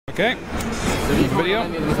Okay. So you video.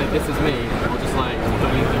 Say this is me, or just like put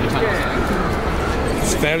a link in your channel.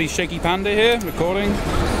 It's fairly shaky panda here, recording.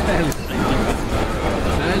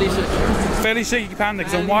 Fairly shaky panda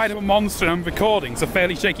because I'm wide of a monster and I'm recording, so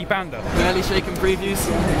fairly shaky panda. Fairly shaken previews.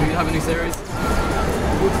 We have a new series.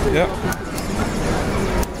 Yep.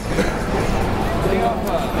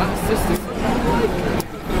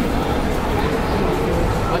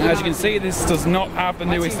 As you can see, this does not have the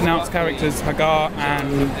newest announced characters, Hagar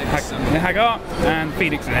and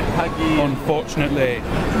Phoenix in it, unfortunately.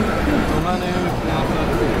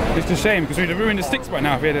 It's a shame because we'd have ruined the sticks by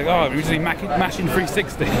now if we had originally mashing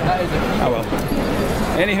 360. Oh well.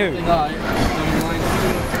 Anywho.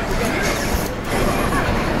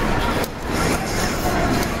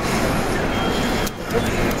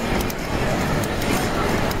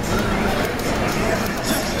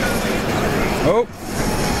 Oh.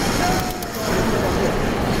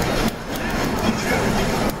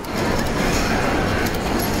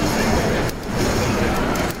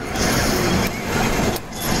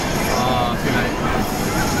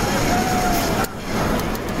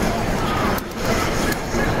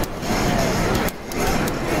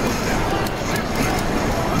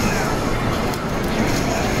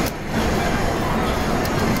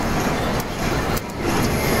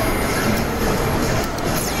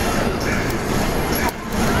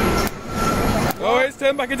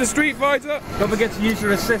 Turn back into Street Fighter. Don't forget to use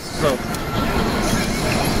your assists though.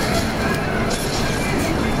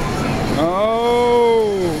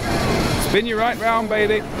 Oh! Spin you right round,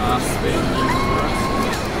 baby. Spin.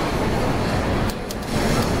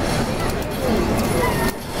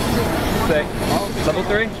 Sick. Level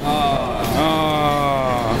 3?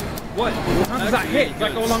 What? How does that hit? Does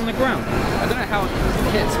that go along the ground? I don't know how it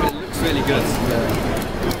hits, but it looks really good.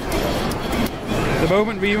 At the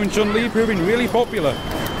moment, Ryu and Chun Li proving really popular.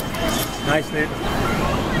 Nice, dude.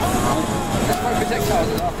 Let's try projectiles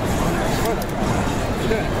as well. You're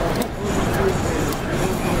doing it.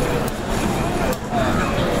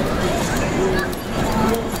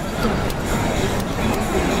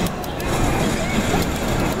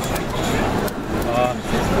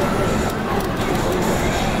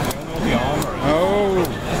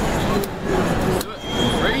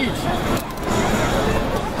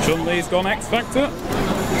 Chun Li's gone X Factor,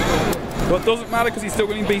 but doesn't matter because he's still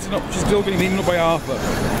getting beaten up. She's still getting beaten up by Arthur.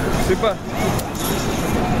 Super.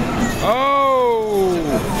 Oh!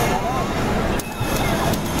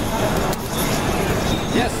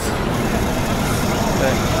 Yes.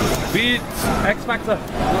 Beat X Factor.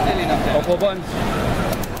 Not nearly enough there. All 4 buttons.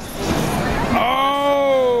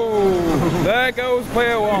 Oh! There goes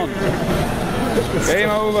player 1. Game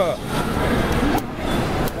over.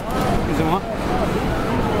 Is it what?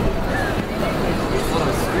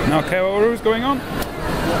 Now Kaoru's going on,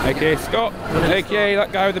 aka Scott, aka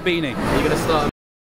that guy with the beanie. You're gonna start